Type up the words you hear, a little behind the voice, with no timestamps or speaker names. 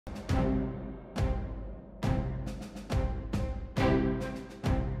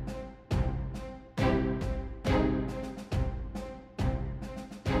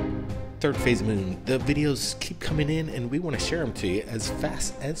Third Phase Moon. The videos keep coming in and we want to share them to you as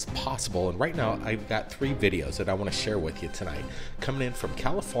fast as possible. And right now I've got 3 videos that I want to share with you tonight coming in from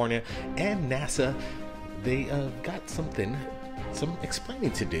California and NASA. They got some explaining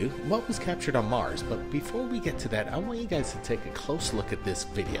to do what was captured on Mars. But before we get to that, I want you guys to take a close look at this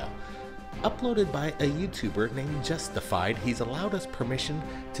video. Uploaded by a YouTuber named Justified. He's allowed us permission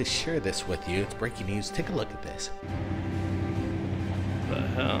to share this with you. It's breaking news. Take a look at this. The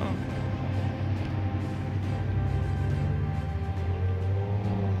hell?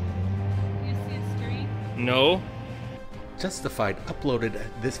 You see a screen? No. Justified uploaded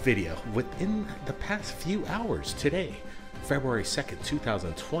this video within the past few hours today, February 2nd,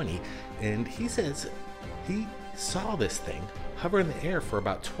 2020, and he says he saw this thing hover in the air for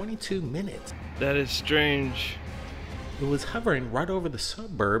about 22 minutes. That is strange. It was hovering right over the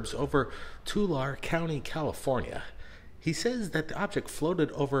suburbs over Tulare County, California. He says that the object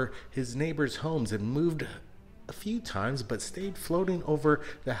floated over his neighbors' homes and moved a few times, but stayed floating over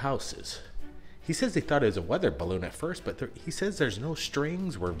the houses. He says he thought it was a weather balloon at first, but he says there's no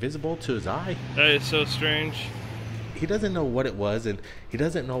strings were visible to his eye. That is so strange. He doesn't know what it was, and he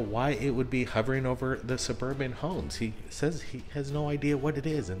doesn't know why it would be hovering over the suburban homes. He says he has no idea what it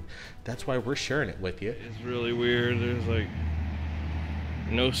is, and that's why we're sharing it with you. It's really weird. There's like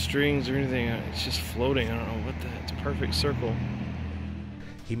no strings or anything. It's just floating. I don't know what that. It's a perfect circle.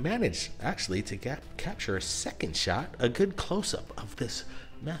 He managed actually to capture a second shot, a good close-up of this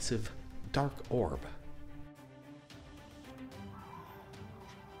massive dark orb.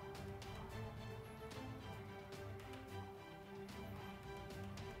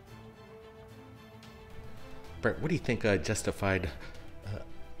 Brett, what do you think Justified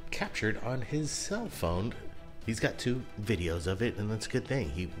captured on his cell phone? He's got 2 videos of it, and that's a good thing.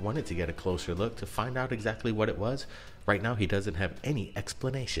 He wanted to get a closer look to find out exactly what it was. Right now, he doesn't have any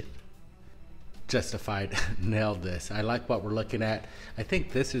explanation. Justified nailed this. I like what we're looking at. I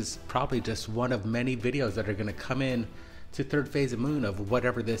think this is probably just one of many videos that are going to come in to Third Phase of Moon of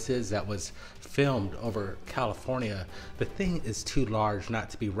whatever this is that was filmed over California. The thing is too large not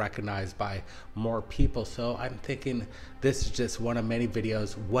to be recognized by more people, so I'm thinking this is just one of many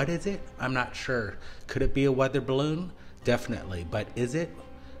videos. What is it? I'm not sure. Could it be a weather balloon? Definitely, but is it?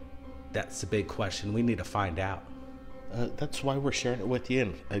 That's the big question. We need to find out. That's why we're sharing it with you.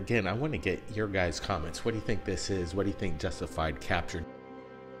 And again, I want to get your guys' comments. What do you think this is? What do you think Justified captured?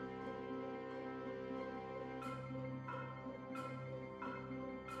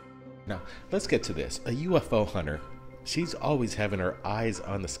 Now, let's get to this. A UFO hunter. She's always having her eyes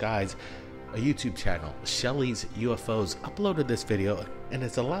on the skies. A YouTube channel, Shelly's UFOs, uploaded this video and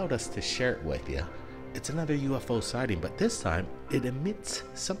has allowed us to share it with you. It's another UFO sighting, but this time it emits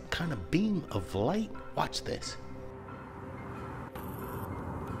some kind of beam of light. Watch this.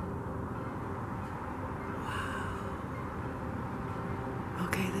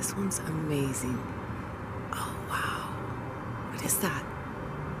 Okay, this one's amazing. Oh, wow. What is that?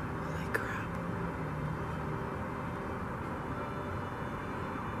 Holy crap.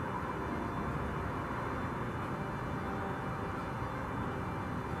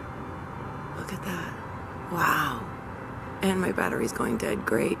 Look at that. Wow. And my battery's going dead.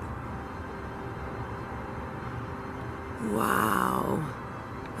 Great. Wow.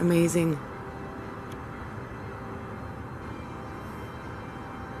 Amazing.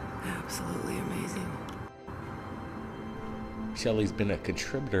 Absolutely amazing. Shelly's been a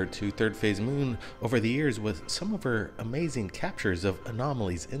contributor to Third Phase Moon over the years with some of her amazing captures of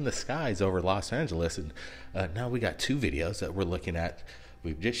anomalies in the skies over Los Angeles. And now we got 2 videos that we're looking at.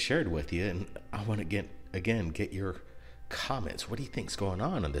 We've just shared with you, and I want to get your comments. What do you think's going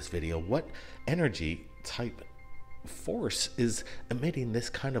on in this video? What energy type force is emitting this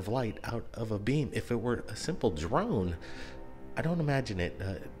kind of light out of a beam? If it were a simple drone, I don't imagine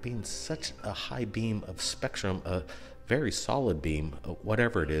it being such a high beam of spectrum, a very solid beam,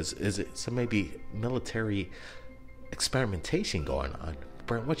 whatever it is. Is it some maybe military experimentation going on?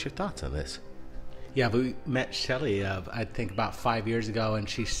 Brent, what's your thoughts on this? Yeah, we met Shelly, I think about 5 years ago, and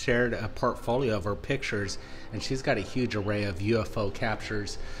she shared a portfolio of her pictures, and she's got a huge array of UFO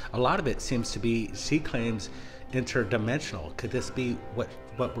captures. A lot of it seems to be, she claims, interdimensional. Could this be what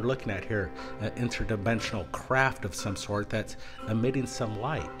we're looking at here? An interdimensional craft of some sort that's emitting some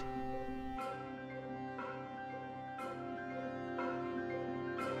light.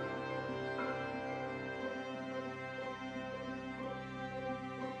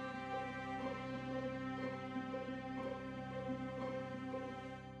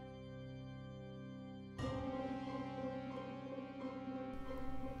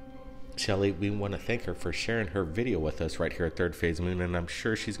 Shelly, we want to thank her for sharing her video with us right here at Third Phase Moon, and I'm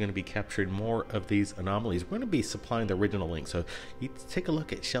sure she's going to be capturing more of these anomalies. We're going to be supplying the original link, so you take a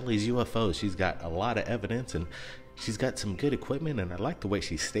look at Shelly's UFOs. She's got a lot of evidence, and she's got some good equipment, and I like the way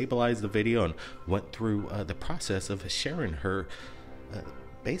she stabilized the video and went through the process of sharing her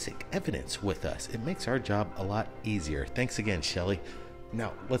basic evidence with us. It makes our job a lot easier. Thanks again, Shelly.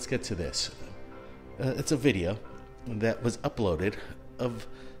 Now, let's get to this. It's a video that was uploaded of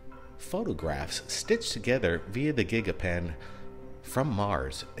photographs stitched together via the GigaPen from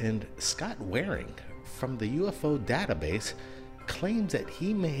Mars, and Scott Waring from the UFO database claims that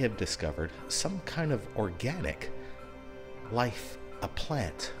he may have discovered some kind of organic life, a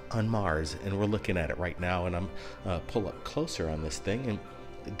plant on Mars, and we're looking at it right now, and I'm pull up closer on this thing,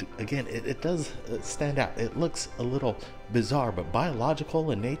 and again, it does stand out. It looks a little bizarre, but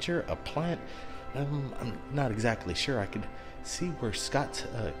biological in nature, a plant, I'm not exactly sure. I could see where Scott's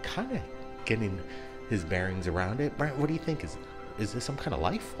kind of getting his bearings around it. Brent, what do you think? Is this some kind of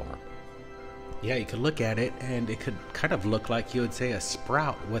life form? Yeah, you could look at it and it could kind of look like you would say a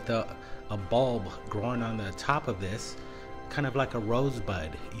sprout with a bulb growing on the top of this, kind of like a rosebud,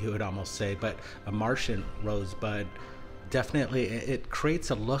 you would almost say, but a Martian rosebud. Definitely, it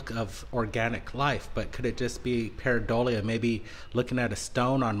creates a look of organic life, but could it just be pareidolia, maybe looking at a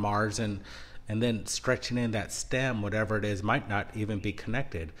stone on Mars and then stretching in that stem, whatever it is, might not even be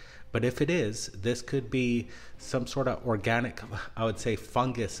connected. But if it is, this could be some sort of organic, I would say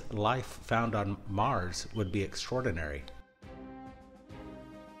fungus life found on Mars would be extraordinary.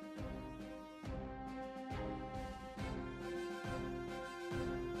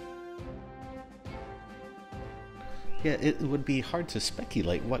 Yeah, it would be hard to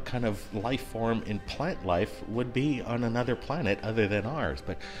speculate what kind of life form in plant life would be on another planet other than ours,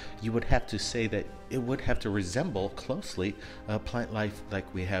 but you would have to say that it would have to resemble closely plant life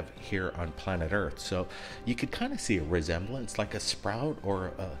like we have here on planet Earth. So you could kind of see a resemblance, like a sprout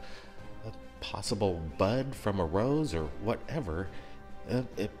or a possible bud from a rose or whatever.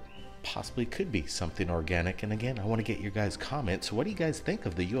 It possibly could be something organic. And again, I want to get your guys' comments. What do you guys think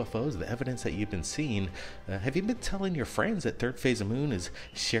of the UFOs, the evidence that you've been seeing? Have you been telling your friends that Third Phase of Moon is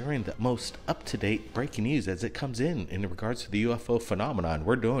sharing the most up-to-date breaking news as it comes in regards to the UFO phenomenon?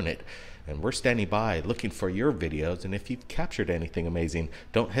 We're doing it, and we're standing by looking for your videos. And if you've captured anything amazing,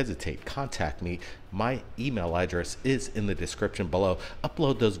 don't hesitate, contact me. My email address is in the description below.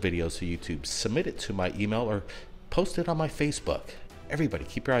 Upload those videos to YouTube, submit it to my email, or post it on my Facebook. Everybody,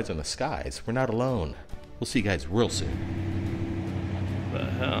 keep your eyes on the skies. We're not alone. We'll see you guys real soon. The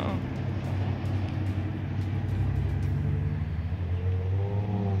hell?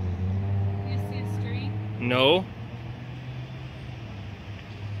 You see a streak? No.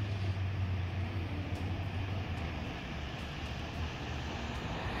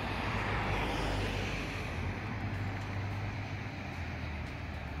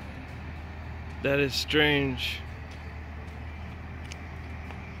 That is strange.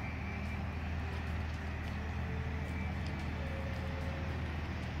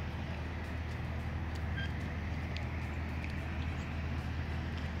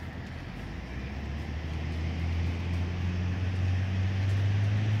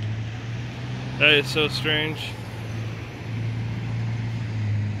 That is so strange.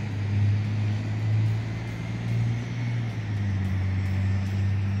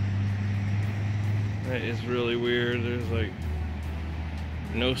 That is really weird. There's like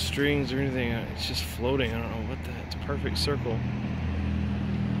no strings or anything. It's just floating. I don't know what that. It's a perfect circle.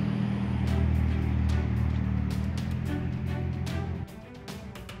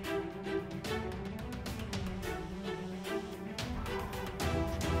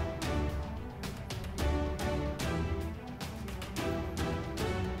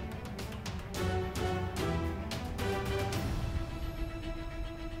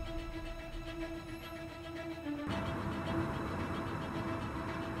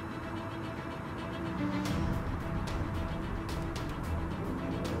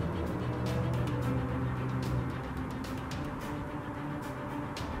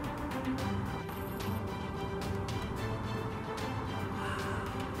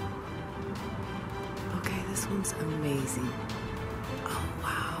 This one's amazing. Oh,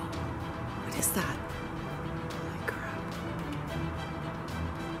 wow. What is that? Holy crap.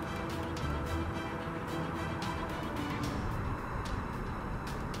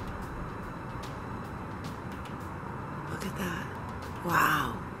 Look at that.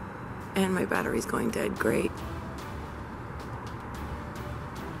 Wow. And my battery's going dead. Great.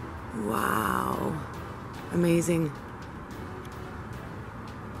 Wow. Amazing.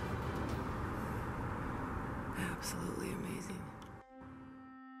 Absolutely amazing.